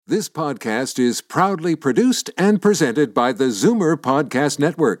This podcast is proudly produced and presented by the Zoomer Podcast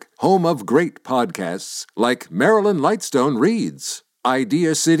Network, home of great podcasts like Marilyn Lightstone Reads,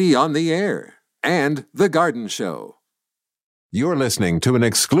 Idea City on the Air, and The Garden Show. You're listening to an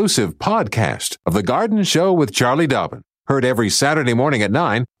exclusive podcast of The Garden Show with Charlie Dobbin, heard every Saturday morning at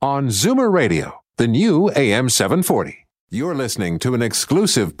 9 on Zoomer Radio, the new AM 740. You're listening to an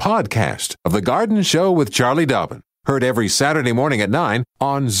exclusive podcast of The Garden Show with Charlie Dobbin, heard every Saturday morning at 9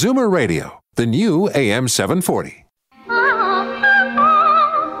 on Zoomer Radio, the new AM 740.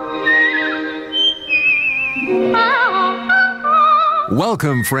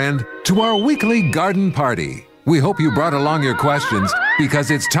 Welcome, friend, to our weekly garden party. We hope you brought along your questions because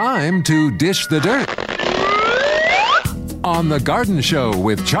it's time to dish the dirt. On The Garden Show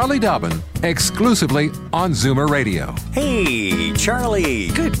with Charlie Dobbin, exclusively on Zoomer Radio. Hey, Charlie.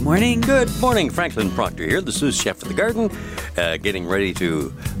 Good morning. Good morning. Franklin Proctor here, the sous chef of the garden, getting ready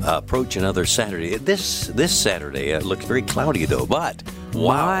to approach another Saturday. This Saturday looks very cloudy, though, but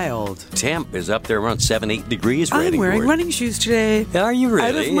wild. Temp is up there around 7-8 degrees. I'm wearing running shoes today. Are you really?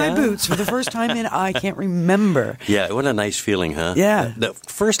 Out of my boots for the first time in, I can't remember. Yeah, what a nice feeling, huh? Yeah. The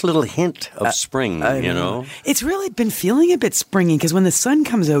first little hint of spring, you know? It's really been feeling a bit springy because when the sun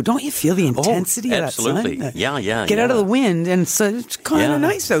comes out, don't you feel the intensity of that sun? Absolutely. Yeah. Get out of the wind, and so it's kind of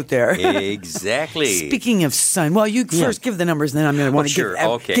nice out there. Exactly. Speaking of sun, well, you first give the numbers, and then I'm going to want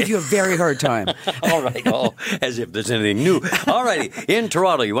to give you a very hard time. All right. Oh, as if there's anything new. All righty. In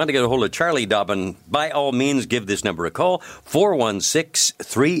Toronto, you want to get a hold of Charlie Dobbin, by all means, give this number a call,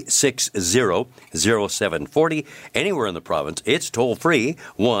 416-360-0740. Anywhere in the province, it's toll-free,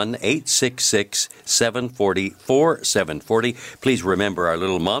 1-866-740-4740. Please remember our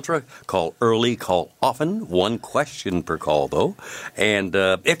little mantra, call early, call often, one question per call, though. And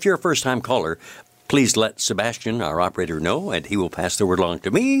if you're a first-time caller, please let Sebastian, our operator, know, and he will pass the word along to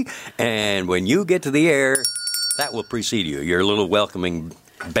me. And when you get to the air, that will precede you, your little welcoming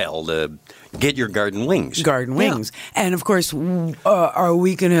bell to get your garden wings. Garden wings. And, of course, are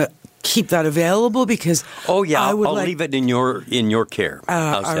we going to keep that available? Because I'll like leave it in your care.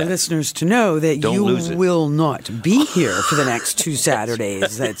 Our listeners to know that you will not be here for the next 2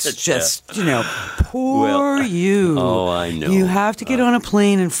 Saturdays. That's just, poor you. Oh, I know. You have to get on a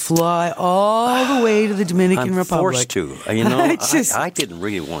plane and fly all the way to the Dominican Republic. I'm forced to. I didn't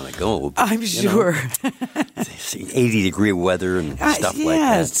really want to go. I'm sure. 80-degree weather and stuff like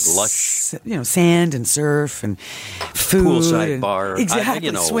that. Lush. Sand and surf and food. Poolside bar.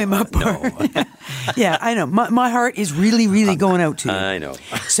 Exactly. Swim up. No. Yeah, I know. My heart is really, really going out to you. I know.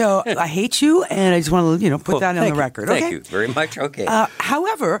 So I hate you, and I just want to, put that on the record. Thank you very much. Okay.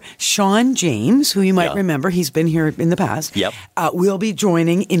 However, Sean James, who you might remember, he's been here in the past. Yep. Will be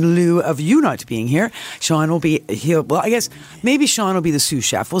joining in lieu of you not being here. Sean will be. I guess maybe Sean will be the sous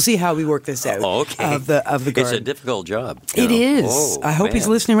chef. We'll see how we work this out. Okay. Of the garden. It's a difficult job. It is. I hope he's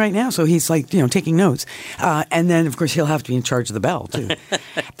listening right now, so he's taking notes. And then, of course, he'll have to be in charge of the bell too.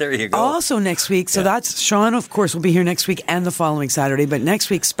 There you go. Also next week, so that's Sean, of course, will be here next week and the following Saturday. But next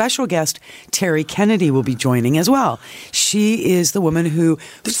week, special guest Terry Kennedy will be joining as well. She is the woman who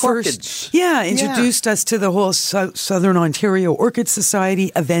introduced us to the whole Southern Ontario Orchid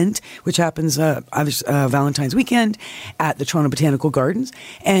Society event, which happens Valentine's weekend at the Toronto Botanical Gardens.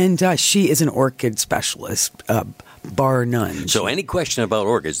 And she is an orchid specialist, bar none. So any question about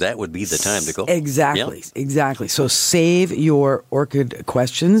orchids, that would be the time to go. Exactly. So save your orchid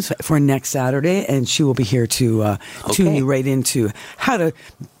questions for next Saturday, and she will be here to tune you right into how to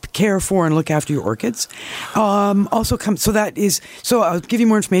care for and look after your orchids. So I'll give you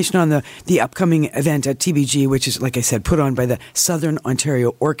more information on the upcoming event at TBG, which is, like I said, put on by the Southern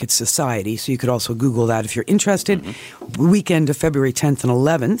Ontario Orchid Society. So you could also Google that if you're interested. Weekend of February 10th and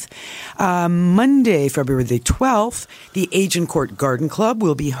 11th. Monday, February the 12th, the Agincourt Garden Club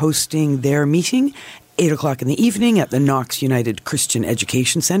will be hosting their meeting 8 o'clock in the evening at the Knox United Christian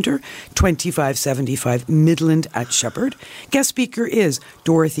Education Centre, 2575 Midland at Shepherd. Guest speaker is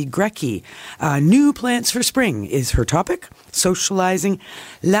Dorothy Grecki. New plants for spring is her topic. Socializing,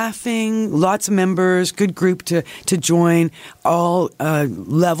 laughing, lots of members, good group to join, all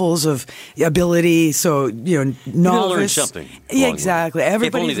levels of ability. So, novice. You'll learn something. Yeah, exactly.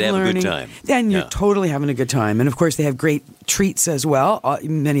 Everybody's learning. If only they have a good time. And you're totally having a good time. And, of course, they have great treats as well.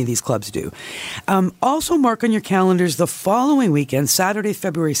 Many of these clubs do. Also mark on your calendars the following weekend, Saturday,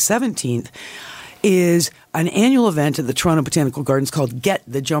 February 17th, is an annual event at the Toronto Botanical Gardens called Get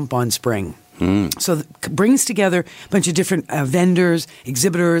the Jump on Spring. So brings together a bunch of different vendors,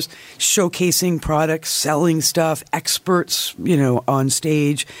 exhibitors, showcasing products, selling stuff, experts, on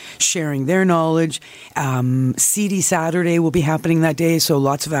stage, sharing their knowledge. Seedy Saturday will be happening that day, so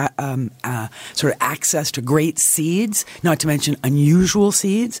lots of sort of access to great seeds, not to mention unusual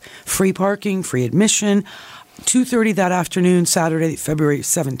seeds, free parking, free admission. 2:30 that afternoon, Saturday, February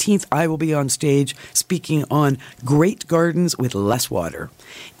 17th, I will be on stage speaking on great gardens with less water.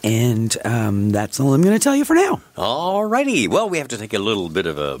 And that's all I'm going to tell you for now. All righty. Well, we have to take a little bit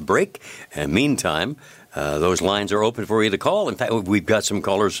of a break. And meantime, those lines are open for you to call. In fact, we've got some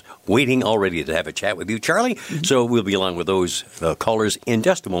callers waiting already to have a chat with you, Charlie. Mm-hmm. So we'll be along with those callers in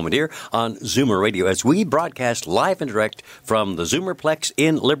just a moment here on Zoomer Radio as we broadcast live and direct from the Zoomerplex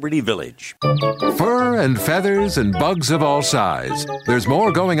in Liberty Village. Fur and feathers and bugs of all size. There's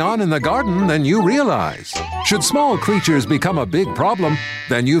more going on in the garden than you realize. Should small creatures become a big problem,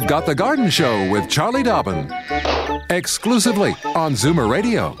 then you've got The Garden Show with Charlie Dobbin. Exclusively on Zoomer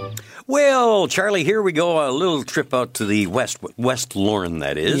Radio. Well, Charlie, here we go. A little trip out to the West Lorne,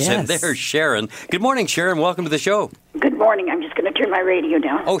 that is. Yes. And there's Sharon. Good morning, Sharon. Welcome to the show. Good morning. I'm just going to turn my radio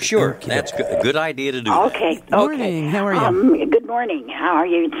down. Oh, sure. Okay. That's a good idea to do. Okay. Good morning. How are you? Good morning. How are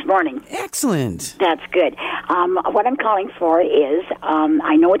you this morning? Excellent. That's good. What I'm calling for is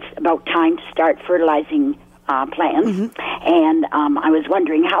I know it's about time to start fertilizing plants, and I was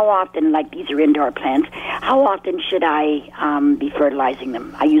wondering how often, like these are indoor plants, how often should I be fertilizing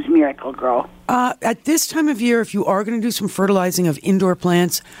them? I use Miracle Grow. At this time of year, if you are going to do some fertilizing of indoor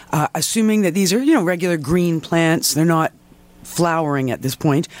plants, assuming that these are, regular green plants, they're not flowering at this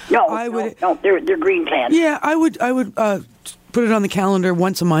point. No, they're green plants. Yeah, I would put it on the calendar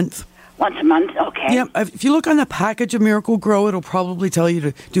once a month. Once a month, okay. Yeah, if you look on the package of Miracle Grow, it'll probably tell you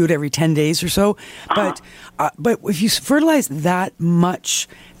to do it every 10 days or so. But if you fertilize that much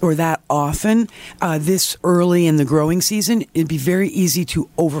or that often this early in the growing season, it'd be very easy to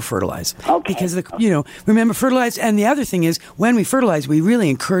over-fertilize. Okay. Because, remember, fertilize, and the other thing is, when we fertilize, we really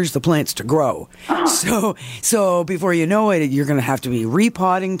encourage the plants to grow. So before you know it, you're going to have to be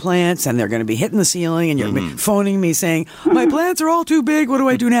repotting plants, and they're going to be hitting the ceiling, and you're phoning me saying, my plants are all too big, what do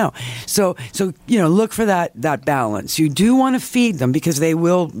I do now? So look for that balance. You do want to feed them because they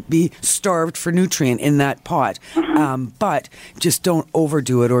will be starved for nutrient in that pot. But just don't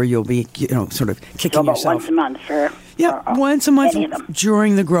overdo it, or you'll be, sort of kicking yourself. Once a month for once a month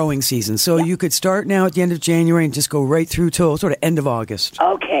during the growing season. So you could start now at the end of January and just go right through till sort of end of August.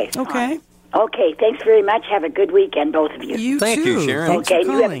 Okay. Okay. Okay, thanks very much. Have a good weekend, both of you. Thank you, Sharon. Thanks okay,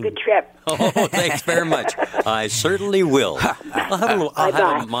 for you have a good trip. Oh, thanks very much. I certainly will. I'll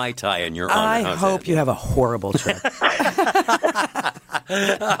have a Mai Tai in your honor. I hope you have a horrible trip.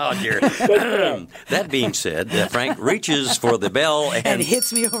 Oh, dear. That being said, Frank reaches for the bell and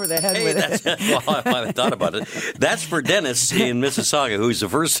hits me over the head with it. Well, I haven't thought about it. That's for Dennis in Mississauga, who's the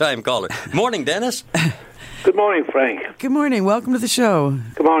first-time caller. Morning, Dennis. Good morning, Frank. Good morning. Welcome to the show.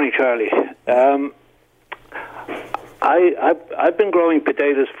 Good morning, Charlie. I've been growing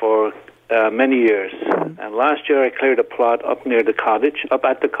potatoes for many years, and last year I cleared a plot up at the cottage,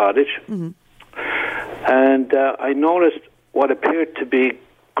 and I noticed what appeared to be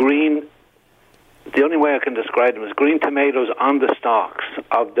green. The only way I can describe them is green tomatoes on the stalks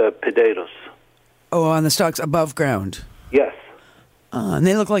of the potatoes. Oh, on the stalks above ground. Yes. And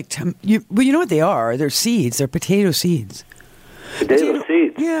they look like you know what they are? They're seeds. They're potato seeds. Potato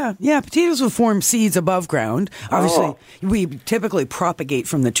seeds? Yeah. Potatoes will form seeds above ground. Obviously, we typically propagate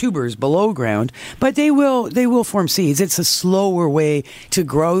from the tubers below ground, but they will form seeds. It's a slower way to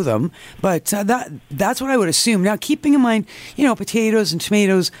grow them, but that's what I would assume. Now, keeping in mind, potatoes and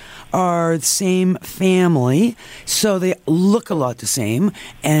tomatoes are the same family, so they look a lot the same,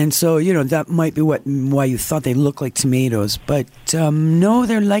 and so, that might be why you thought they look like tomatoes, but no,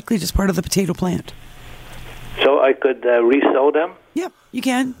 they're likely just part of the potato plant. So I could resow them? Yep, you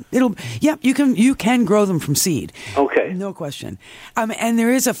can. You can grow them from seed. Okay. No question. And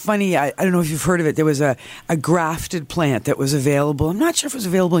there is a funny, I don't know if you've heard of it, there was a grafted plant that was available. I'm not sure if it was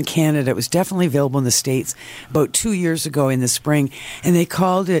available in Canada. It was definitely available in the States about 2 years ago in the spring. And they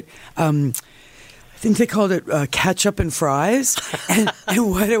called it... I think they called it ketchup and fries, and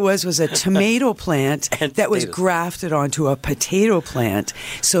what it was a tomato plant that was grafted onto a potato plant,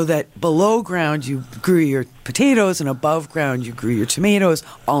 so that below ground you grew your potatoes and above ground you grew your tomatoes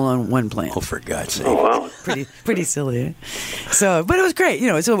all on one plant. Oh, for God's sake! Oh, wow. Pretty silly. Eh? So, but it was great.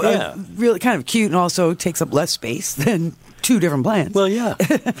 It's really kind of cute, and also takes up less space than two different plants. Well, yeah.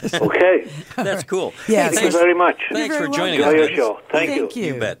 Okay. That's cool. Yeah, Thank you very much. Thanks for very joining Enjoy us. your show. Thank you.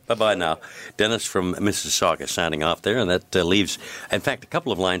 You bet. Bye-bye now. Dennis from Mississauga signing off there, and that leaves, in fact, a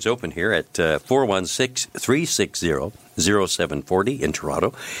couple of lines open here at 416-360-0740 in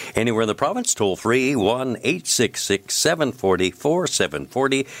Toronto. Anywhere in the province, toll free,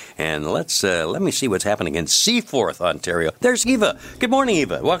 1-866-740-4740. And let me see what's happening in Seaforth, Ontario. There's Eva. Good morning,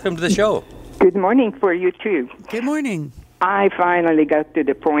 Eva. Welcome to the show. Good morning for you, too. Good morning. I finally got to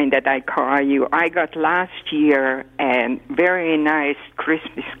the point that I call you. I got last year a very nice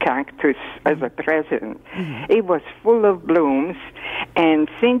Christmas cactus as a present. Mm-hmm. It was full of blooms, and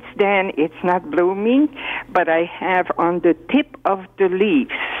since then it's not blooming, but I have on the tip of the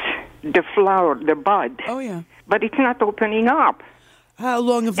leaves the flower, the bud. Oh, yeah. But it's not opening up. How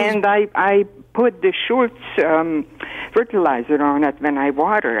long have And I put the Schultz fertilizer on it when I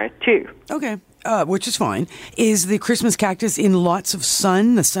water it, too. Okay. Which is fine. Is the Christmas cactus in lots of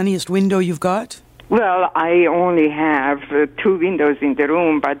sun, the sunniest window you've got? Well, I only have 2 windows in the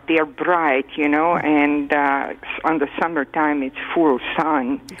room, but they're bright, and on the summertime it's full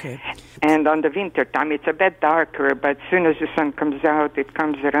sun. Okay. And on the wintertime it's a bit darker, but as soon as the sun comes out, it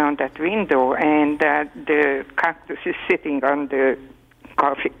comes around that window, and the cactus is sitting on the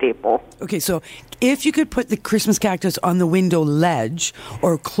coffee table. Okay, so if you could put the Christmas cactus on the window ledge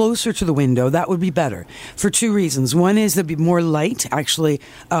or closer to the window, that would be better for 2 reasons. One is there'd be more light. Actually,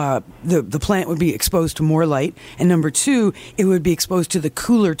 the plant would be exposed to more light. And number 2, it would be exposed to the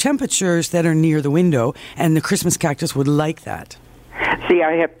cooler temperatures that are near the window, and the Christmas cactus would like that. See,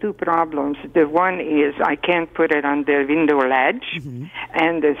 I have 2 problems. The one is I can't put it on the window ledge. Mm-hmm.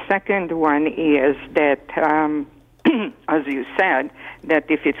 And the second one is that, as you said, that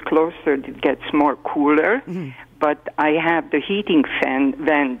if it's closer, it gets more cooler. Mm-hmm. But I have the heating fan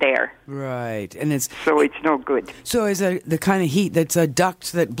there. Right. So it's no good. So is it the kind of heat that's a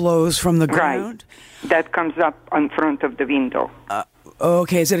duct that blows from the ground? Right. That comes up in front of the window.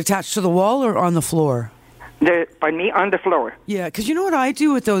 Okay. Is it attached to the wall or on the floor? On the floor. Yeah, because you know what I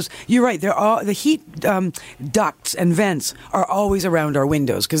do with those? You're right. They're all the heat ducts and vents are always around our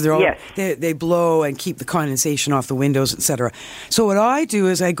windows because they're all they blow and keep the condensation off the windows, etc. So what I do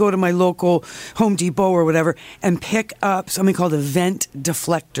is I go to my local Home Depot or whatever and pick up something called a vent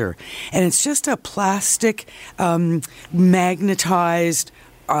deflector, and it's just a plastic magnetized.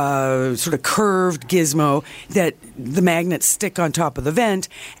 Sort of curved gizmo that the magnets stick on top of the vent,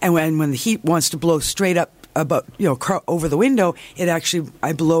 and when the heat wants to blow straight up over the window,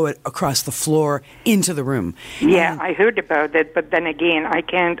 I blow it across the floor into the room. Yeah, I heard about that, but then again, I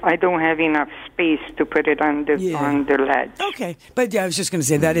don't have enough space to put it on the ledge. Okay, but I was just going to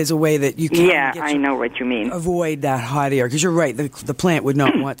say that is a way that you can. Yeah, I know what you mean. Avoid that hot air because you're right. The plant would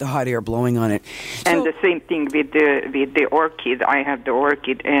not want the hot air blowing on it. And the same thing with the orchid. I have the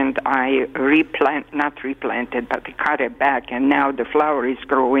orchid, and I not replanted, but I cut it back, and now the flower is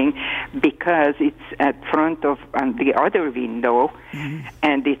growing because it's at front of the other window, mm-hmm.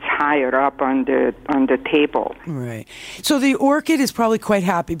 and it's higher up on the table. Right. So the orchid is probably quite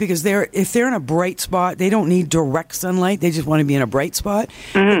happy because if they're in a bright spot, they don't need direct sunlight. They just want to be in a bright spot.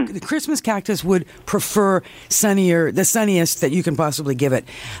 Mm-hmm. The Christmas cactus would prefer the sunniest that you can possibly give it.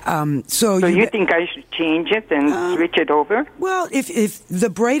 So you think I should change it and switch it over? Well, if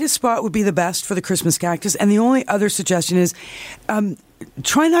the brightest spot would be the best for the Christmas cactus, and the only other suggestion is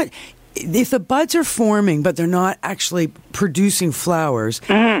try not. If the buds are forming but they're not actually producing flowers,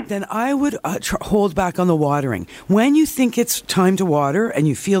 mm-hmm. then I would hold back on the watering. When you think it's time to water and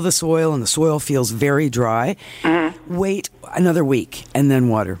you feel the soil and the soil feels very dry, mm-hmm. wait another week and then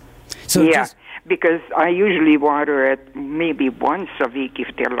water. So because I usually water it maybe once a week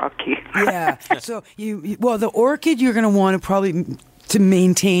if they're lucky. Yeah. So the orchid you're going to want to probably to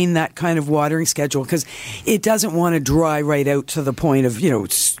maintain that kind of watering schedule because it doesn't want to dry right out to the point of,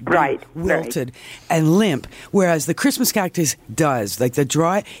 wilted and limp. Whereas the Christmas cactus does. Like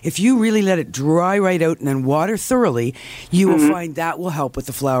if you really let it dry right out and then water thoroughly, you mm-hmm. will find that will help with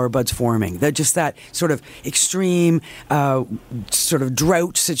the flower buds forming. That sort of extreme sort of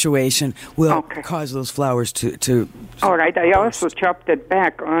drought situation will cause those flowers to all right. I also chopped it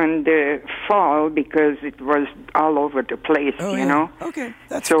back on the fall because it was all over the place, know. Okay,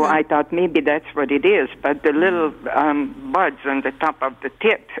 that's so good. I thought maybe that's what it is, but the little buds on the top of the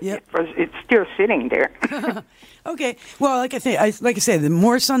tip, it's still sitting there. Okay, well, like I say, the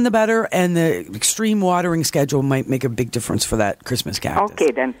more sun the better, and the extreme watering schedule might make a big difference for that Christmas cactus.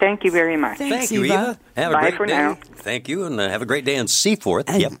 Okay, then. Thank you very much. Thanks, Thank you, Eva. Have a Bye great for day. now. Thank you, and have a great day in Seaforth.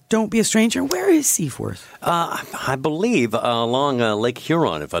 And don't be a stranger. Where is Seaforth? I believe along Lake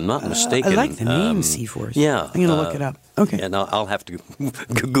Huron, if I'm not mistaken. I like the name Seaforth. Yeah. I'm going to look it up. Okay. And I'll have to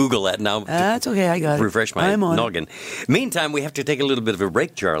Google that now. That's okay. I got it. Refresh my I'm on noggin. Meantime, we have to take a little bit of a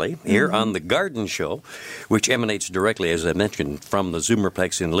break, Charlie, here on The Garden Show, which emanates directly, as I mentioned, from the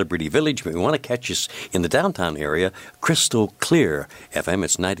Zoomerplex in Liberty Village. We want to catch us in the downtown area, crystal clear FM.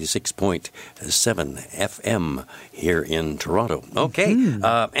 It's 96.7 FM here in Toronto. Okay.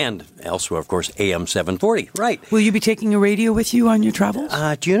 And elsewhere, of course, AM 740. Right. Will you be taking a radio with you on your travels?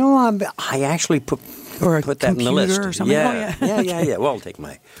 Do you know, I actually put that in the list. Or something? Yeah, Oh, yeah. Well, I'll take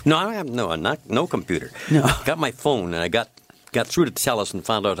my... No, I have no computer. No. Got my phone, and I got through to TELUS and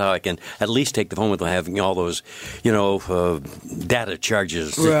found out how I can at least take the phone without having all those, data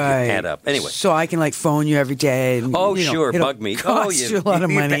charges add up. Anyway. So I can phone you every day. And, sure, it'll bug me. Cost you a lot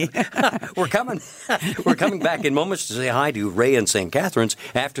of money. We're coming back in moments to say hi to Ray and St. Catharines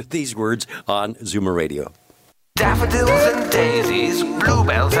after these words on Zoomer Radio. Daffodils and daisies,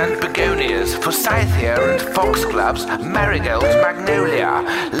 bluebells and begonias, forsythia and foxgloves, marigolds, magnolia,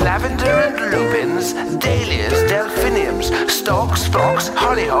 lavender and lupins, dahlias, delphiniums, stalks, phlox,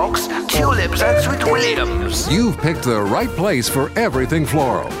 hollyhocks, tulips and sweet williams. You've picked the right place for everything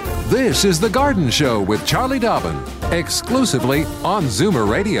floral. This is The Garden Show with Charlie Dobbin, exclusively on Zoomer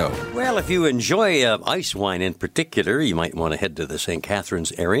Radio. Well, if you enjoy ice wine in particular, you might want to head to the St.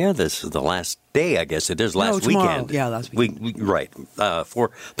 Catharines area. This is the last day, I guess it is, last weekend. Yeah, last weekend. Right,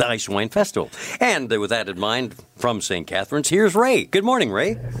 for the Ice Wine Festival. And with that in mind, from St. Catharines, here's Ray. Good morning,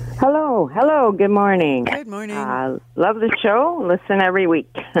 Ray. Hello, good morning. Good morning. Love the show. Listen every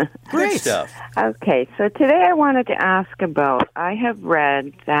week. Great stuff. Okay, so today I wanted to ask about, I have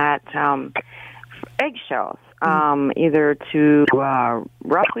read that eggshells, either to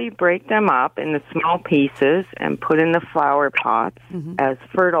roughly break them up into small pieces and put in the flower pots as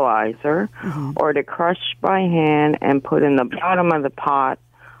fertilizer, or to crush by hand and put in the bottom of the pot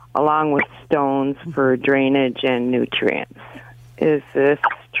along with stones for drainage and nutrients. Is this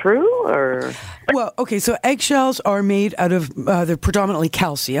true, or? Well, okay, so eggshells are made out of, they're predominantly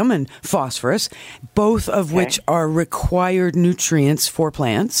calcium and phosphorus, both of which are required nutrients for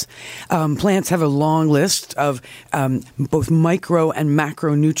plants. Plants have a long list of both micro and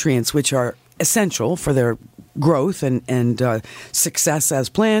macronutrients, which are essential for their growth and success as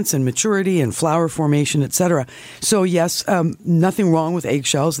plants and maturity and flower formation, etc. So yes, nothing wrong with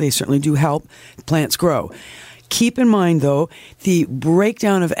eggshells. They certainly do help plants grow. Keep in mind, though, the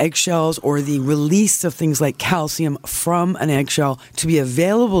breakdown of eggshells or the release of things like calcium from an eggshell to be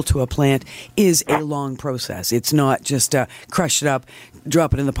available to a plant is a long process. It's not just crush it up,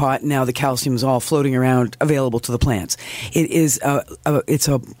 drop it in the pot, and now the calcium is all floating around available to the plants. It is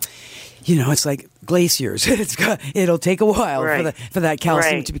it's like glaciers. It'll take a while for that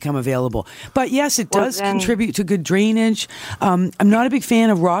calcium to become available. But yes, it does contribute to good drainage. I'm not a big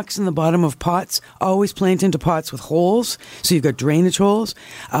fan of rocks in the bottom of pots. Always plant into pots with holes, so you've got drainage holes.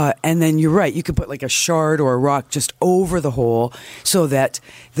 And then you're right, you could put like a shard or a rock just over the hole so that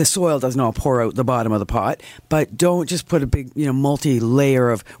the soil doesn't all pour out the bottom of the pot. But don't just put a big, multi-layer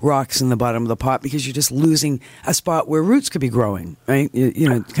of rocks in the bottom of the pot, because you're just losing a spot where roots could be growing, right?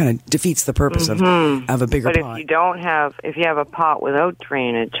 It kind of defeats the purpose of a bigger pot. But if you have a pot without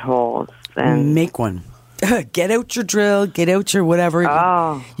drainage holes, then make one. Get out your drill, get out your whatever.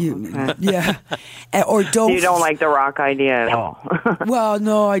 Okay. Or don't. So you don't like the rock idea at all? Well,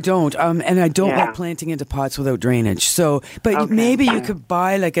 no, I don't. And I don't like planting into pots without drainage. So, but maybe you could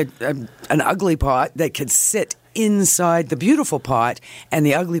buy like an ugly pot that could sit inside the beautiful pot, and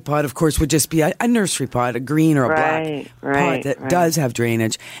the ugly pot, of course, would just be a nursery pot, a green or a black pot that does have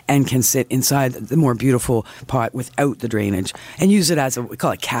drainage and can sit inside the more beautiful pot without the drainage, and use it as we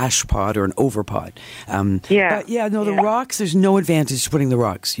call it a cache pot or an over pot. The rocks, there's no advantage to putting the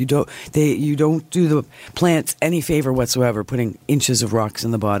rocks. You don't do the plants any favor whatsoever putting inches of rocks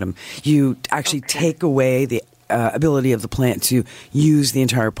in the bottom. You actually take away the ability of the plant to use the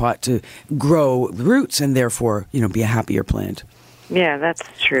entire pot to grow roots and therefore, be a happier plant. Yeah, that's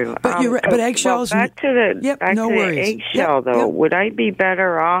true. But you're right, but eggshells. Well, back to the eggshell, though. Would I be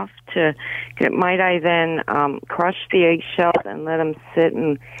better off might I then crush the eggshells and let them sit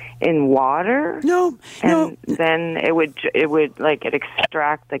in water? No. Then it would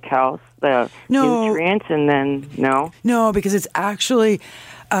extract the nutrients, and then no. No, because it's actually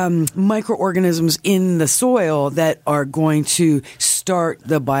microorganisms in the soil that are going to start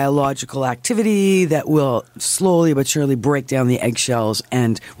the biological activity that will slowly but surely break down the eggshells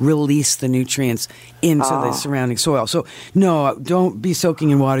and release the nutrients into the surrounding soil. So, no, don't be soaking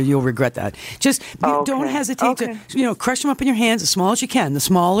in water. You'll regret that. Just don't hesitate to, crush them up in your hands as small as you can. The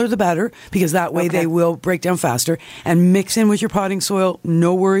smaller, the better, because that way they will break down faster. And mix in with your potting soil.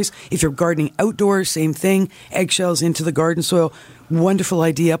 No worries. If you're gardening outdoors, same thing. Eggshells into the garden soil. Wonderful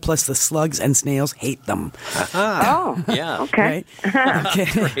idea. Plus, the slugs and snails hate them. Yeah. Okay. Right? Okay.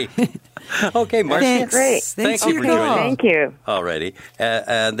 Great. Okay, Marcia. Thanks. Great. Thank you for joining us. Thank you. Alrighty.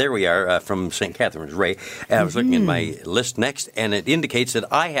 There we are from St. Catharines. Ray. I was looking at my list next, and it indicates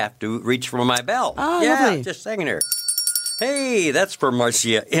that I have to reach for my bell. Oh, yeah, lovely. just a second here. Hey, that's for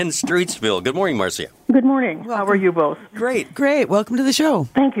Marcia in Streetsville. Good morning, Marcia. Good morning. How are you both? Great. Great. Welcome to the show.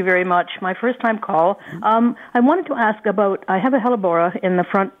 Thank you very much. My first time call. I wanted to ask about, I have a hellebora in the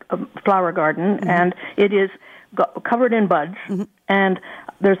front flower garden, and it is covered in buds, and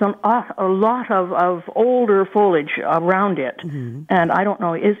there's a lot of older foliage around it. And I don't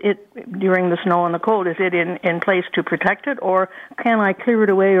know, is it, during the snow and the cold, is it in place to protect it, or can I clear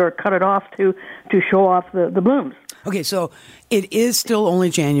it away or cut it off to show off the blooms? Okay, so it is still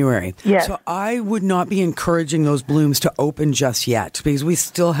only January. Yes. So I would not be encouraging those blooms to open just yet because we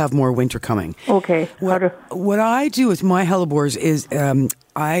still have more winter coming. Okay. What I do with my hellebores is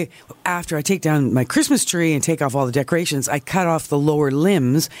after I take down my Christmas tree and take off all the decorations, I cut off the lower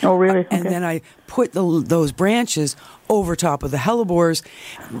limbs. Oh, really? And then I put those branches over top of the hellebores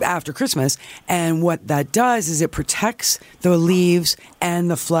after Christmas. And what that does is it protects the leaves and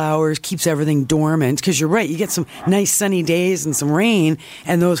the flowers, keeps everything dormant. Because you're right, you get some nice sunny days and some rain,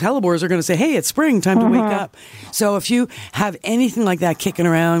 and those hellebores are going to say, hey, it's spring, time to wake up. So if you have anything like that kicking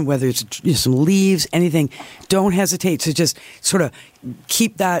around, whether it's some leaves, anything, don't hesitate to just sort of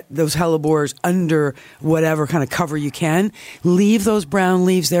keep those hellebores under whatever kind of cover you can. Leave those brown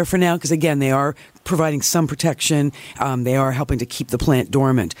leaves there for now because, again, they are providing some protection. They are helping to keep the plant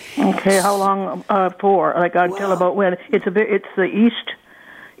dormant. Okay, how long for? Like until about when? It's the east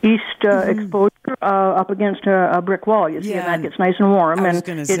exposure up against a brick wall. You see, and that gets nice and warm, and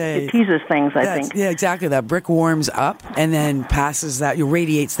it teases things, I think. Yeah, exactly. That brick warms up and then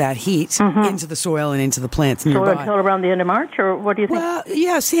radiates that heat into the soil and into the plants nearby. So until around the end of March, or what do you think? Well,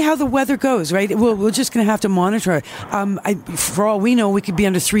 yeah, see how the weather goes, right? We're just going to have to monitor it. For all we know, we could be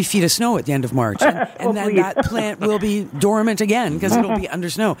under 3 feet of snow at the end of March. And then that plant will be dormant again because it'll be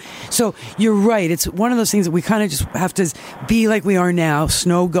under snow. So you're right. It's one of those things that we kind of just have to be like we are now,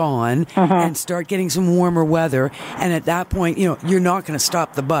 snow gone, and start getting some warmer weather. And at that point, you're not going to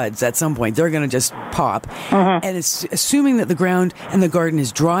stop the buds at some point. They're going to just pop. And it's assuming that the ground and the garden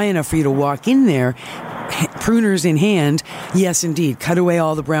is dry enough for you to walk in there, pruners in hand, yes, indeed. Cut away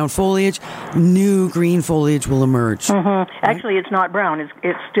all the brown foliage. New green foliage will emerge. Actually, it's not brown.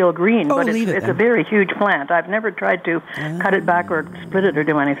 It's still green, but it's a very huge plant. I've never tried to cut it back or split it or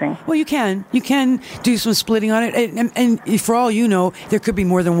do anything. Well, you can. You can do some splitting on it. And for all you know, there could be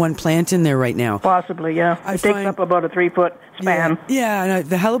more than one plant in there right now. Possibly, yeah. It takes up about a 3-foot span. Yeah, and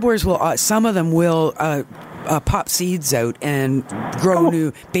the hellebores will, some of them will pop seeds out and grow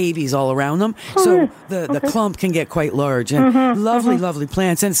new babies all around them. So the clump can get quite large. And lovely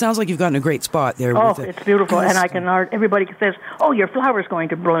plants. And it sounds like you've gotten a great spot there. Oh, it's beautiful. And everybody says, oh, your flower's going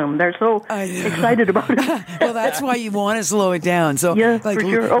to bloom. They're so excited about it. Well, that's why you want to slow it down. So, yes, for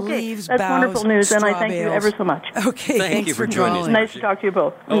sure. Okay, leaves, that's boughs, wonderful news, and I thank bales. you ever so much. Okay, thank you for joining us. Nice to talk to you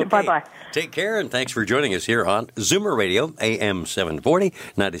both. Okay. Bye-bye. Take care, and thanks for joining us here on Zoomer Radio, AM 740,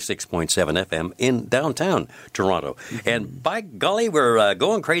 96.7 FM in downtown Toronto. And by golly, we're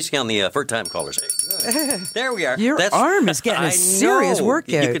going crazy on the first-time callers. There we are. Your arm is getting a serious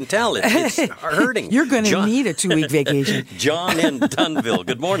workout. You can tell it's hurting. You're going to need a 2-week vacation. John in Dunnville.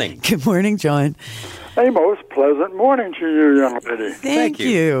 Good morning. Good morning, John. A most pleasant morning to you, young lady. Thank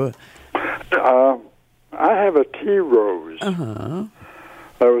you. I have a tea rose.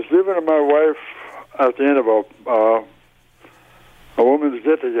 I was living with my wife at the end of a woman's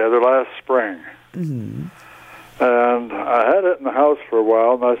get-together last spring. And I had it in the house for a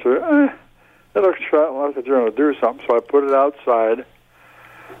while, and I said, it looks fat like you're going to do something. So I put it outside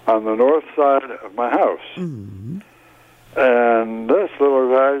on the north side of my house. And this little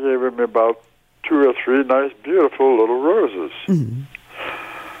guy gave me about 2 or 3 nice, beautiful little roses.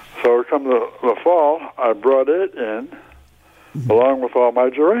 So come the fall, I brought it in, along with all my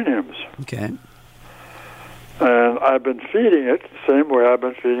geraniums. Okay. And I've been feeding it the same way I've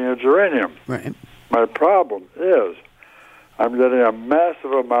been feeding a geranium. Right. My problem is I'm getting a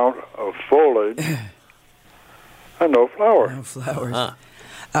massive amount of foliage and no flower. No flowers.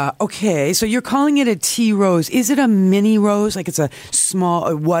 Okay, so you're calling it a tea rose. Is it a mini rose? Like it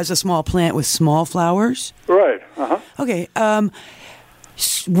was a small plant with small flowers? Right. Uh-huh. Okay.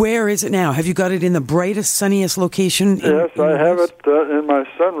 Where is it now? Have you got it in the brightest, sunniest location? Yes, I have it in my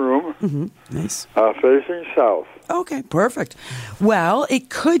sunroom. Mm-hmm. Nice. Facing south. Okay, perfect. Well, it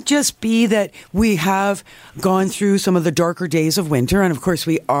could just be that we have gone through some of the darker days of winter, and of course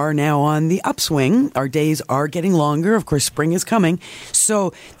we are now on the upswing. Our days are getting longer. Of course, spring is coming.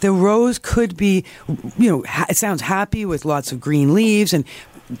 So the rose could be, it sounds happy with lots of green leaves, and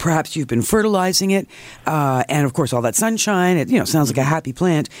perhaps you've been fertilizing it, and of course all that sunshine. It sounds like a happy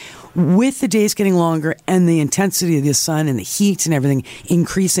plant. With the days getting longer and the intensity of the sun and the heat and everything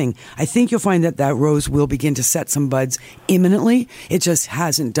increasing, I think you'll find that rose will begin to set some buds imminently. It just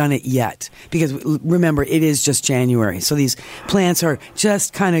hasn't done it yet because remember, it is just January, so these plants are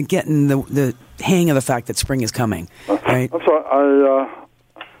just kind of getting the hang of the fact that spring is coming. Right? I'm sorry.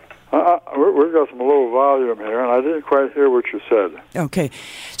 We've got some low volume here, and I didn't quite hear what you said. Okay.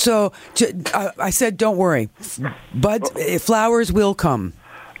 So I said, don't worry. Buds, flowers will come.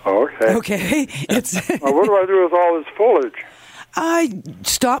 Okay. Okay. Now, what do I do with all this foliage? I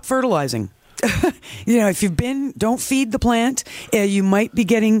stop fertilizing. If don't feed the plant. You might be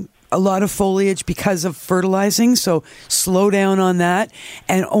getting a lot of foliage because of fertilizing, so slow down on that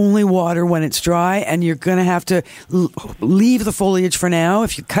and only water when it's dry, and you're going to have to leave the foliage for now.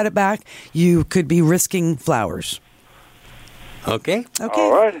 If you cut it back, you could be risking flowers. Okay.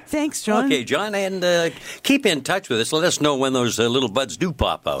 All right. Thanks, John. Okay, John, and keep in touch with us. Let us know when those little buds do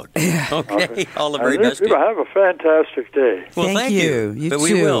pop out. Okay. All the very best. Have a fantastic day. Well, thank you. You but too.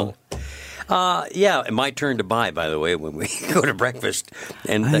 We will. My turn to buy, by the way, when we go to breakfast.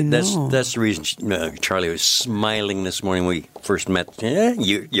 And that's the reason Charlie was smiling this morning when we first met. Yeah,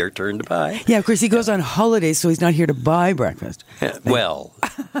 your turn to buy. Yeah, of course, he goes on holidays, so he's not here to buy breakfast. Well,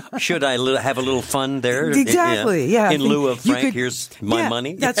 should I have a little fun there? Exactly, yeah. In lieu of Frank, here's my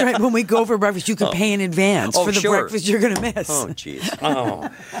money. That's right. When we go for breakfast, you can pay in advance for the breakfast you're going to miss. Oh, jeez.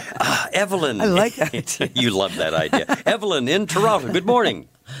 Evelyn. I like that. You love that idea. Evelyn in Toronto. Good morning.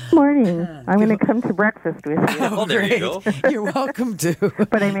 Morning. I'm going to come to breakfast with you. Oh, there you go. You're welcome to.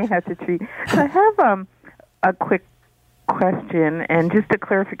 But I may have to treat. So I have a quick question and just a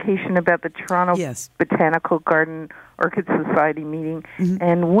clarification about the Toronto Botanical Garden Orchid Society meeting. Mm-hmm.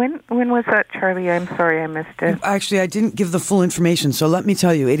 And when was that, Charlie? I'm sorry I missed it. Actually, I didn't give the full information, so let me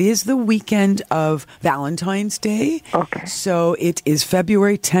tell you. It is the weekend of Valentine's Day. Okay. So it is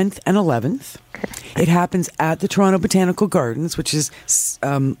February 10th and 11th. Okay. It happens at the Toronto Botanical Gardens, which is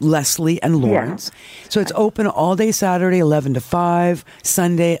Leslie and Lawrence. Yeah. So it's open all day Saturday, 11 to 5,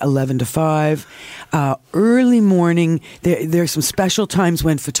 Sunday, 11 to 5. Early morning, there's some special times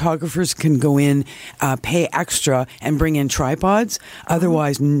when photographers can go in, pay extra, and bring in tripods.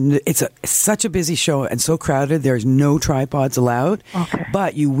 Otherwise, it's such a busy show and so crowded, there's no tripods allowed. Okay.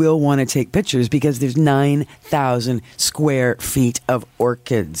 But you will want to take pictures because there's 9,000 square feet of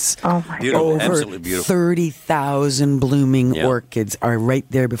orchids. Oh, my God. Absolutely beautiful. 30,000 blooming orchids are right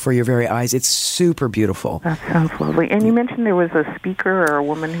there before your very eyes. It's super beautiful. That sounds lovely. And you mentioned there was a speaker or a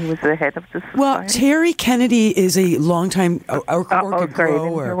woman who was the head of the society? Well, Terry Kennedy is a longtime orchid grower. I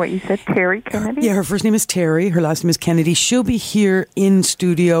didn't hear what you said. Terry Kennedy? Yeah, her first name is Terry. Her last name is Kennedy. She'll be here in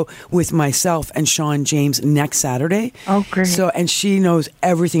studio with myself and Sean James next Saturday. Oh, great. And she knows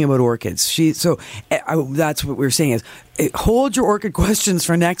everything about orchids. That's what we're saying is, hold your orchid questions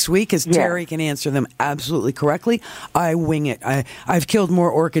for next week because Terry can answer them absolutely correctly. I wing it. I've killed more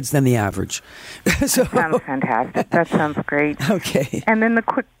orchids than the average. That sounds fantastic. That sounds great. Okay. And then the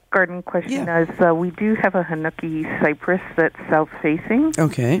quick garden question is, we do have a Hanuki cypress that's south-facing.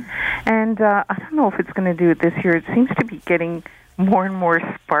 Okay. And I don't know if it's going to do it this year. It seems to be getting more and more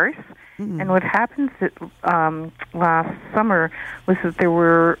sparse. And what happened last summer was that there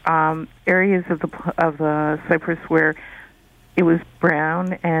were areas of the cypress where it was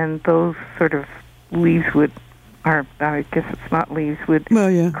brown, and those sort of leaves I guess it's not leaves, would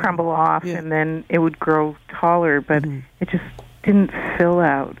crumble off, and then it would grow taller, but it just didn't fill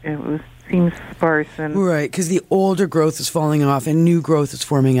out. It seems sparse. Right, because the older growth is falling off and new growth is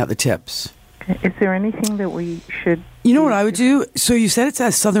forming out the tips. Is there anything that we should... You know what I would do? So you said it's at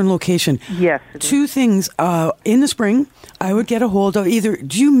a southern location. Yes. Two things. In the spring, I would get a hold of either...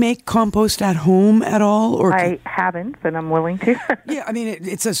 Do you make compost at home at all? Or I haven't, but I'm willing to. Yeah, I mean,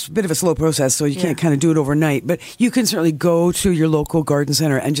 it's a bit of a slow process, so you can't kind of do it overnight. But you can certainly go to your local garden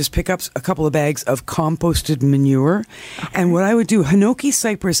center and just pick up a couple of bags of composted manure. Okay. And what I would do, Hinoki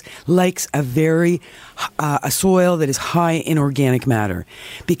cypress likes a soil that is high in organic matter,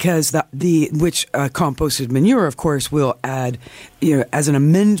 because which composted manure, of course, this will add, as an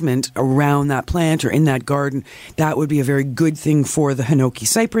amendment around that plant or in that garden, that would be a very good thing for the Hinoki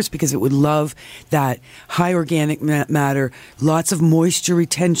cypress because it would love that high organic matter, lots of moisture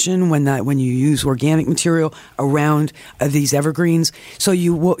retention when you use organic material around these evergreens. So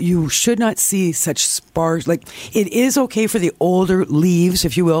you should not see such sparse, it is okay for the older leaves,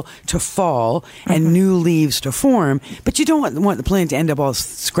 if you will, to fall and new leaves to form, but you don't want the plant to end up all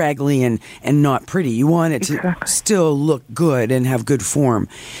scraggly and not pretty. You want it to still look good and have good form.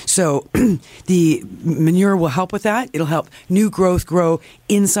 So the manure will help with that. It'll help new growth grow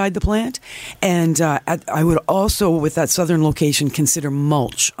inside the plant. And I would also, with that southern location, consider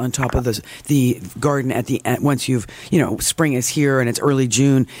mulch on top of the garden at the end. Once you've, spring is here and it's early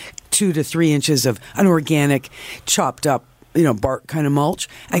June, 2 to 3 inches of an organic chopped up bark kind of mulch,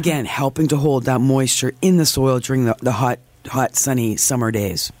 again, helping to hold that moisture in the soil during the hot, sunny summer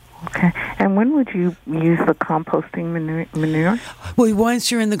days. Okay. And when would you use the composting manure? Well, once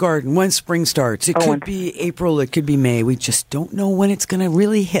you're in the garden, once spring starts, it could be April, it could be May. We just don't know when it's going to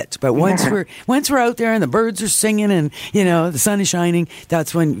really hit. But once we're out there and the birds are singing and the sun is shining,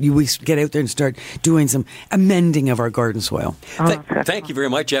 that's when we get out there and start doing some amending of our garden soil. Thank you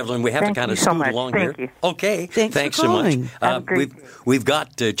very much, Evelyn. We have to kind of scoot along here. You. Okay. Thanks so much. We've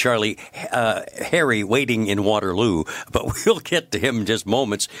got Charlie Harry waiting in Waterloo, but we'll get to him in just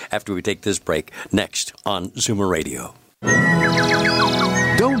moments after we take this break next on Zoomer Radio.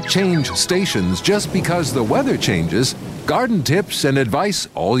 Don't change stations just because the weather changes. Garden tips and advice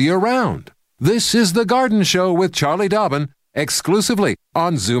all year round. This is The Garden Show with Charlie Dobbin, exclusively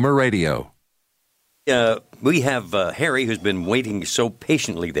on Zoomer Radio. We have Harry, who's been waiting so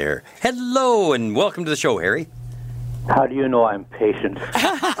patiently there. Hello, and welcome to the show, Harry. How do you know I'm patient?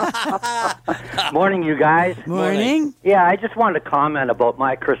 Morning, you guys. Morning. Yeah, I just wanted to comment about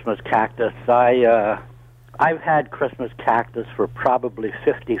my Christmas cactus. I've had Christmas cactus for probably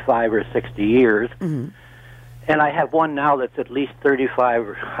 55 or 60 years, and I have one now that's at least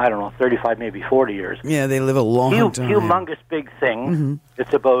 35, 35, maybe 40 years. Yeah, they live a long time. Humongous big thing.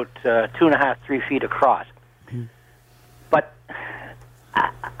 It's about 2.5, 3 feet across. But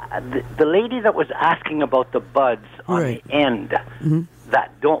the lady that was asking about the buds on the end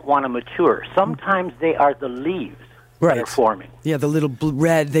that don't want to mature, sometimes they are the leaves that are forming. Yeah, the little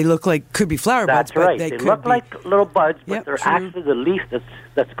red, they look like, could be flower buds. That's right. But they look like little buds, but they're true. Actually the leaf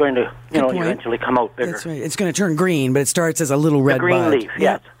that's going to eventually come out bigger. That's right. It's going to turn green, but it starts as a little red green bud. leaf,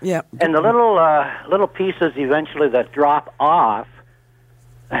 yes. Yeah. And the little pieces eventually that drop off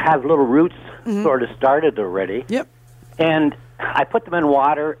have little roots sort of started already. Yep. And I put them in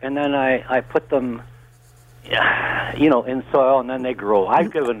water, and then I put them, in soil, and then they grow.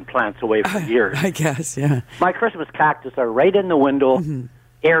 I've given plants away for years. I guess, yeah. My Christmas cactus are right in the window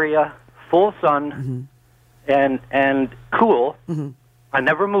area, full sun, and cool. I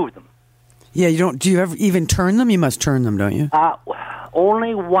never move them. Yeah, you don't. Do you ever even turn them? You must turn them, don't you?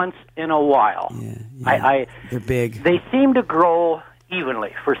 Only once in a while. Yeah. They're big. They seem to grow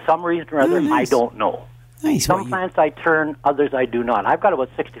evenly for some reason or other. Nice. I don't know. Nice. Some plants I turn, others I do not. I've got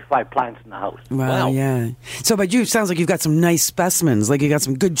about 65 plants in the house. Wow, yeah. So, but sounds like you've got some nice specimens. Like you got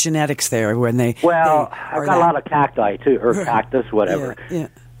some good genetics there when they. I've got a lot of cacti too, or cactus, whatever. Yeah.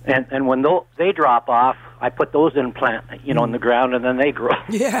 And when they drop off, I put those in in the ground, and then they grow.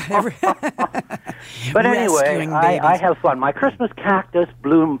 Yeah. But anyway, I have fun. My Christmas cactus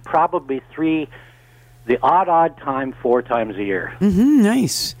bloom probably the odd time 4 times a year.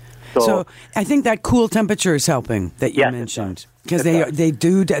 Nice. So I think that cool temperature is helping that you mentioned because they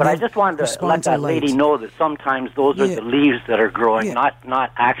do. But I just wanted to let that lady know that sometimes those are the leaves that are growing,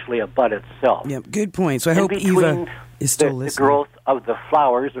 not actually a bud itself. Yeah, good point. So I hope Eva is still listening. The growth of the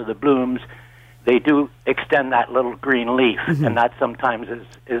flowers or the blooms, they do extend that little green leaf, and that sometimes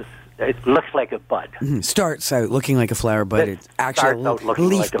is it looks like a bud. Starts out looking like a flower bud. It's actually a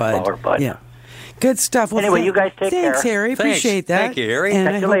leaf bud. Flower bud. Yeah. Good stuff. Well, anyway, you guys take care. Thanks, Harry. Appreciate that. Thank you, Harry.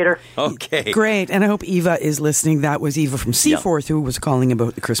 Catch you later. Okay. Great. And I hope Eva is listening. That was Eva from Seaforth who was calling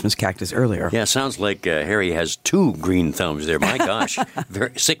about the Christmas cactus earlier. Yeah, sounds like Harry has 2 green thumbs there. My gosh.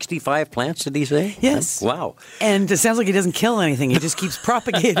 65 plants, did he say? Yes. Wow. And it sounds like he doesn't kill anything. He just keeps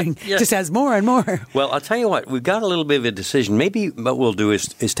propagating. Just has more and more. Well, I'll tell you what. We've got a little bit of a decision. Maybe what we'll do is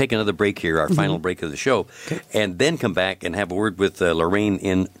take another break here, our final break of the show, and then come back and have a word with Lorraine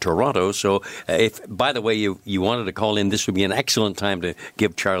in Toronto. So if, by the way, you wanted to call in, this would be an excellent time to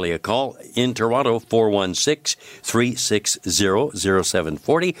give Charlie a call in Toronto,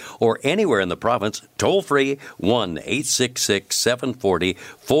 416-360-0740, or anywhere in the province, toll free,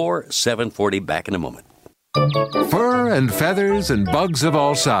 1-866-740-4740. Back in a moment. Fur and feathers and bugs of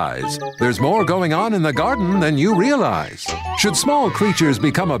all size. There's more going on in the garden than you realize. Should small creatures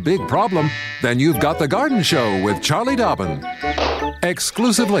become a big problem, then you've got The Garden Show with Charlie Dobbin.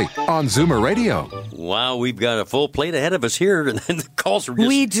 Exclusively on Zoomer Radio. Wow, we've got a full plate ahead of us here, and the calls are just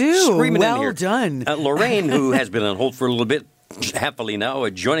We do. screaming Well in here. done. Lorraine, who has been on hold for a little bit, happily now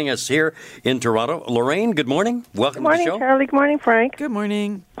joining us here in Toronto. Lorraine, good morning. Welcome Good morning, to the show. Charlie. Good morning, Frank. Good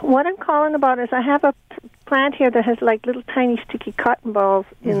morning. What I'm calling about is I have a plant here that has like little tiny sticky cotton balls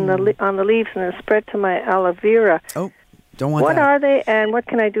in on the leaves, and it's spread to my aloe vera. Oh, don't want What that. are they, and what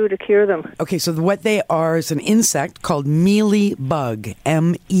can I do to cure them? Okay, so what they are is an insect called mealy bug,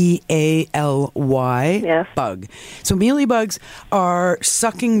 mealy bug. So mealy bugs are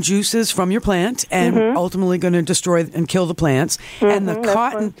sucking juices from your plant and ultimately going to destroy and kill the plants. And the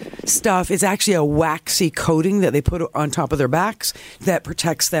cotton stuff is actually a waxy coating that they put on top of their backs that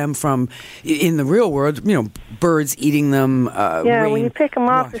protects them from, in the real world, birds eating them. When you pick them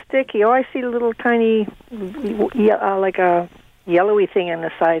off the sticky, I see a little tiny, like a yellowy thing on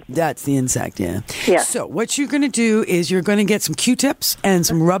the side. That's the insect, yeah. Yeah. So what you're going to do is you're going to get some Q-tips and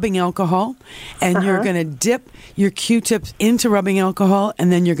some rubbing alcohol, and you're going to dip your Q-tips into rubbing alcohol,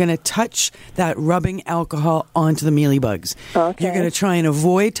 and then you're going to touch that rubbing alcohol onto the mealybugs. Okay. You're going to try and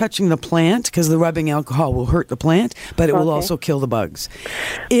avoid touching the plant because the rubbing alcohol will hurt the plant, but it will also kill the bugs.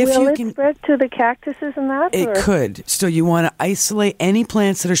 Will it spread to the cactuses and that? It could. So you want to isolate any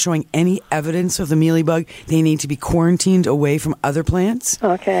plants that are showing any evidence of the mealybug. They need to be quarantined away from other plants.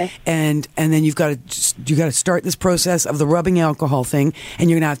 Okay. And then you got to start this process of the rubbing alcohol thing, and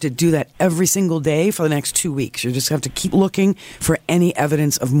you're going to have to do that every single day for the next 2 weeks. You just have to keep looking for any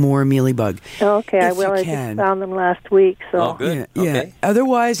evidence of more mealybug. Okay, I will. I just found them last week. So. Oh, good. Yeah. Okay.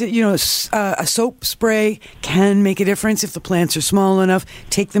 Otherwise, a soap spray can make a difference if the plants are small enough.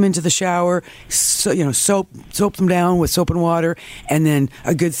 Take them into the shower, soap them down with soap and water, and then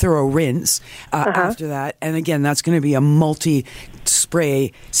a good thorough rinse after that. And again, that's going to be a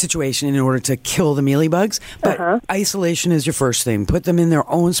multi-spray situation in order to kill the mealybugs. But isolation is your first thing. Put them in their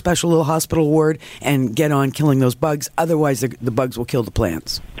own special little hospital ward and get on killing those bugs. Otherwise, the bugs will kill the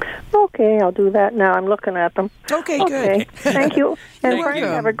plants. Okay, I'll do that now. I'm looking at them. Okay, good. Thank you. And Thank Frank, you.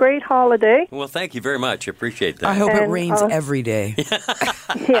 have a great holiday. Well, thank you very much. Appreciate that. I hope it rains every day.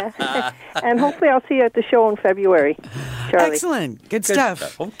 Yeah. And hopefully I'll see you at the show in February, Charlie. Excellent. Good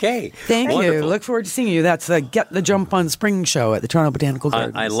stuff. Okay. Thank Wonderful. you. Look forward to seeing you. That's the Get the Jump on Spring show at the Toronto Botanical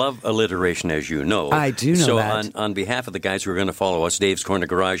Gardens. I love alliteration, as you know. I do know so that. So on behalf of the guys who are going to follow us, Dave's Corner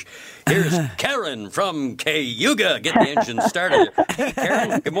Garage, here's Karen from Cayuga. Get the engine started. Hey,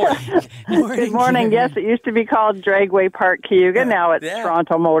 Karen, good morning. Good morning. Yes, it used to be called Dragway Park Cayuga. Now it's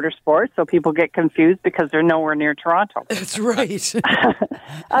Toronto Motorsports, so people get confused because they're nowhere near Toronto. That's right.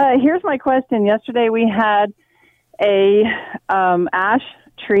 Here's my question. Yesterday we had a ash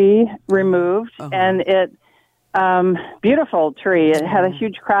tree removed, and it beautiful tree. It had a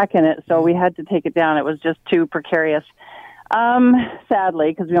huge crack in it, so we had to take it down. It was just too precarious. Sadly,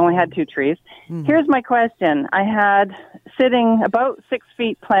 because we only had 2 trees. Here's my question. I had, sitting about 6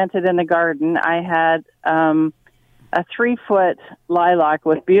 feet planted in the garden, I had a 3-foot lilac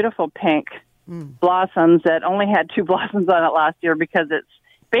with beautiful pink blossoms that only had 2 blossoms on it last year because it's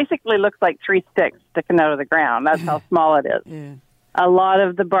basically looks like 3 sticks sticking out of the ground. That's how small it is. Yeah. A lot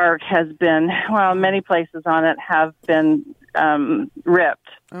of the bark has been, many places on it have been ripped.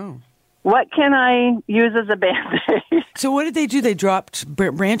 Oh. What can I use as a Band-Aid? So what did they do? They dropped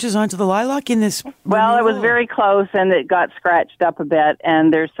branches onto the lilac in this? Well, it was very close, and it got scratched up a bit,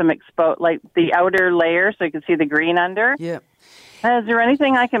 and there's some like the outer layer, so you can see the green under. Yeah. Is there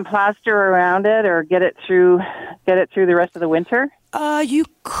anything I can plaster around it or get it through the rest of the winter? You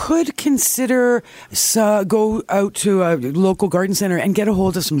could consider go out to a local garden center and get a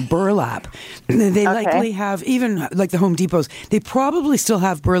hold of some burlap. They likely have, even like the Home Depots, they probably still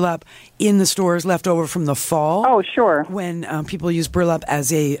have burlap in the stores left over from the fall. Oh, sure. When people use burlap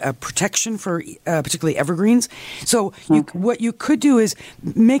as a protection for particularly evergreens. So what you could do is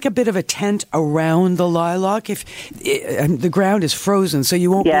make a bit of a tent around the lilac. If the ground is frozen, so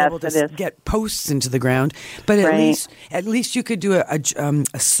you won't be able to get posts into the ground. But at least you could do a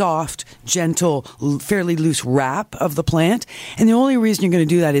soft, gentle, fairly loose wrap of the plant. And the only reason you're going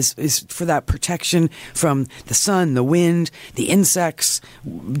to do that is for that protection from the sun, the wind, the insects,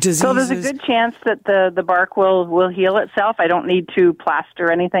 diseases. So there's a good chance that the bark will heal itself. I don't need to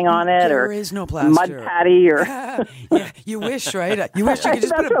plaster anything on it, there is no plaster. Mud patty, or yeah, you wish, right? You wish you could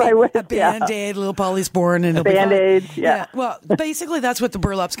just put a Band-Aid, a little polysporin, and a Band-Aid. Yeah. Well, basically, that's what the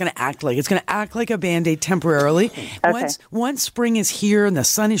burlap's going to act like. It's going to act like a Band-Aid temporarily. Okay. Once spring spring is here and the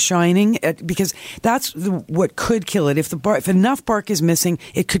sun is shining, because that's what could kill it. If enough bark is missing,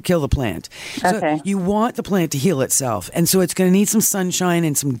 it could kill the plant. Okay. So you want the plant to heal itself, and so it's going to need some sunshine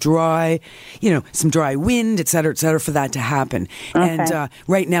and some dry wind, et cetera, for that to happen. Okay. And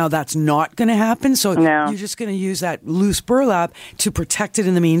right now, that's not going to happen. So you're just going to use that loose burlap to protect it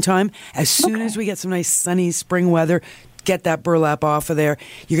in the meantime. As soon as we get some nice sunny spring weather, get that burlap off of there.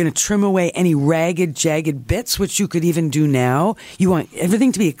 You're going to trim away any ragged, jagged bits, which you could even do now. You want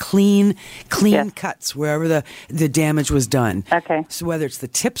everything to be a clean cuts wherever the damage was done. Okay. So whether it's the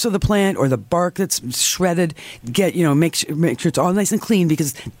tips of the plant or the bark that's shredded, make sure it's all nice and clean,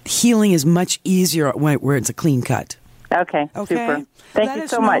 because healing is much easier where it's a clean cut. Okay. Super. Thank you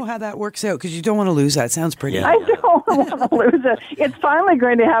so much. Let us know how that works out, because you don't want to lose that. It sounds pretty. I don't want to lose it. It's finally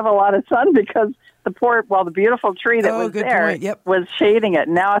going to have a lot of sun, because the beautiful tree that was there was shading it.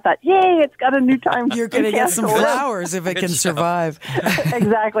 And now I thought, yay, it's got a new time. You're going to get some flowers if it can survive.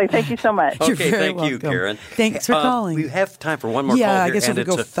 Exactly. Thank you so much. Okay, thank you, Karen. Thanks for calling. We have time for one more call here, I guess and we'll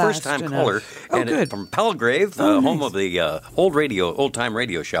it's go a first-time caller, and it's from Palgrave, home of the old-time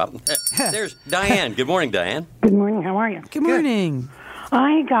radio shop. There's Diane. Good morning, Diane. Good morning. How are you? Good morning.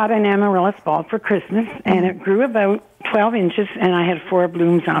 I got an amaryllis bulb for Christmas, and it grew about 12 inches, and I had 4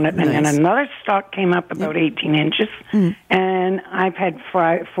 blooms on it. And then another stalk came up about 18 inches, and I've had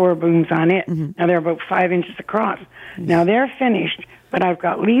 4 blooms on it. Now they're about 5 inches across. Now they're finished, but I've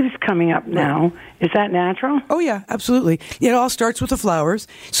got leaves coming up now. Is that natural? Oh, yeah, absolutely. It all starts with the flowers.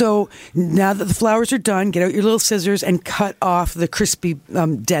 So now that the flowers are done, get out your little scissors and cut off the crispy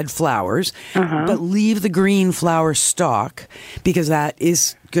dead flowers, but leave the green flower stalk, because that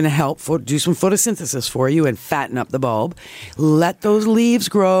is going to help do some photosynthesis for you and fatten up the bulb. Let those leaves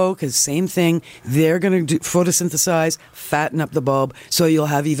grow, because same thing, they're going to photosynthesize, fatten up the bulb, so you'll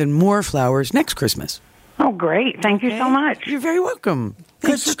have even more flowers next Christmas. Oh, great. Thank you so much. You're very welcome.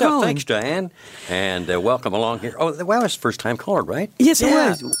 Good stuff. Thanks, Diane. And welcome along here. Oh, well, it's first-time caller, right? Yes, it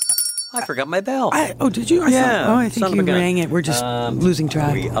was. I forgot my bell. Did you? I think you rang it. We're just losing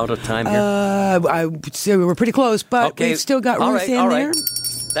track. Are we out of time here? So we're pretty close, but we've still got Ruth Ann there.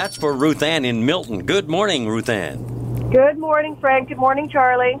 That's for Ruth Ann in Milton. Good morning, Ruth Ann. Good morning, Frank. Good morning,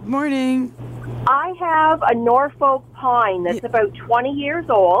 Charlie. Good morning. I have a Norfolk pine that's about 20 years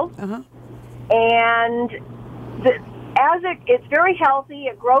old. And it's very healthy.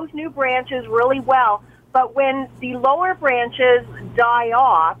 It grows new branches really well. But when the lower branches die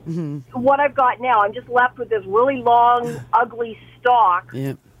off, what I've got now, I'm just left with this really long, ugly stalk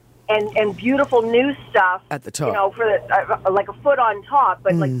and beautiful new stuff at the top. You know, for like a foot on top,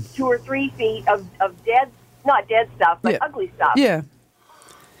 but like 2 or 3 feet of not dead stuff, but ugly stuff. Yeah.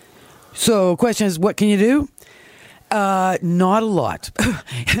 So, question is, what can you do? Not a lot.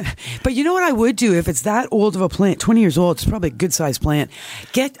 But you know what I would do if it's that old of a plant, 20 years old, it's probably a good-sized plant.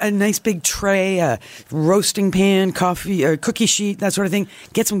 Get a nice big tray, a roasting pan, coffee, a cookie sheet, that sort of thing.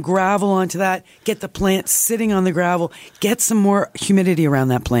 Get some gravel onto that. Get the plant sitting on the gravel. Get some more humidity around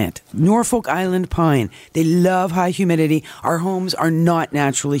that plant. Norfolk Island pine. They love high humidity. Our homes are not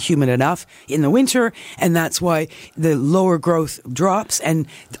naturally humid enough in the winter, and that's why the lower growth drops and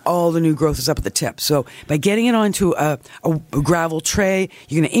all the new growth is up at the tip. So by getting it onto a gravel tray,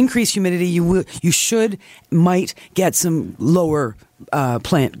 you're going to increase humidity. You might get some lower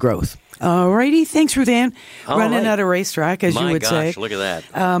plant growth. Alrighty, thanks, Ruth Ann. Running out of racetrack, as you would say. My gosh, look at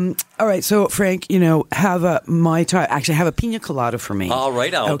that. All right, so Frank, have a Mai Tai. Actually, have a pina colada for me. All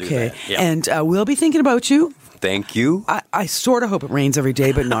right, I'll do that. Yeah. And we'll be thinking about you. Thank you. I sort of hope it rains every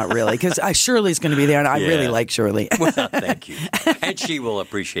day, but not really, because Shirley's going to be there, and I really like Shirley. Well, thank you. And she will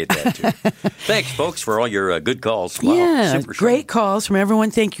appreciate that, too. Thanks, folks, for all your good calls. Wow, yeah, super great calls from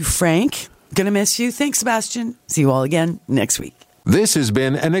everyone. Thank you, Frank. Going to miss you. Thanks, Sebastian. See you all again next week. This has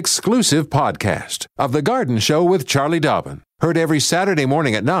been an exclusive podcast of The Garden Show with Charlie Dobbin. Heard every Saturday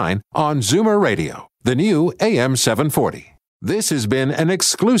morning at 9 on Zoomer Radio, the new AM 740. This has been an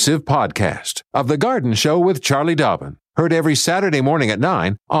exclusive podcast of The Garden Show with Charlie Dobbin. Heard every Saturday morning at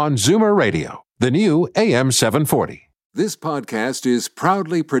 9 on Zoomer Radio, the new AM 740. This podcast is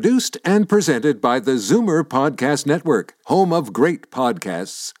proudly produced and presented by the Zoomer Podcast Network, home of great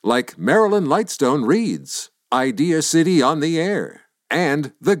podcasts like Marilyn Lightstone Reads, Idea City on the Air,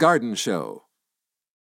 and The Garden Show.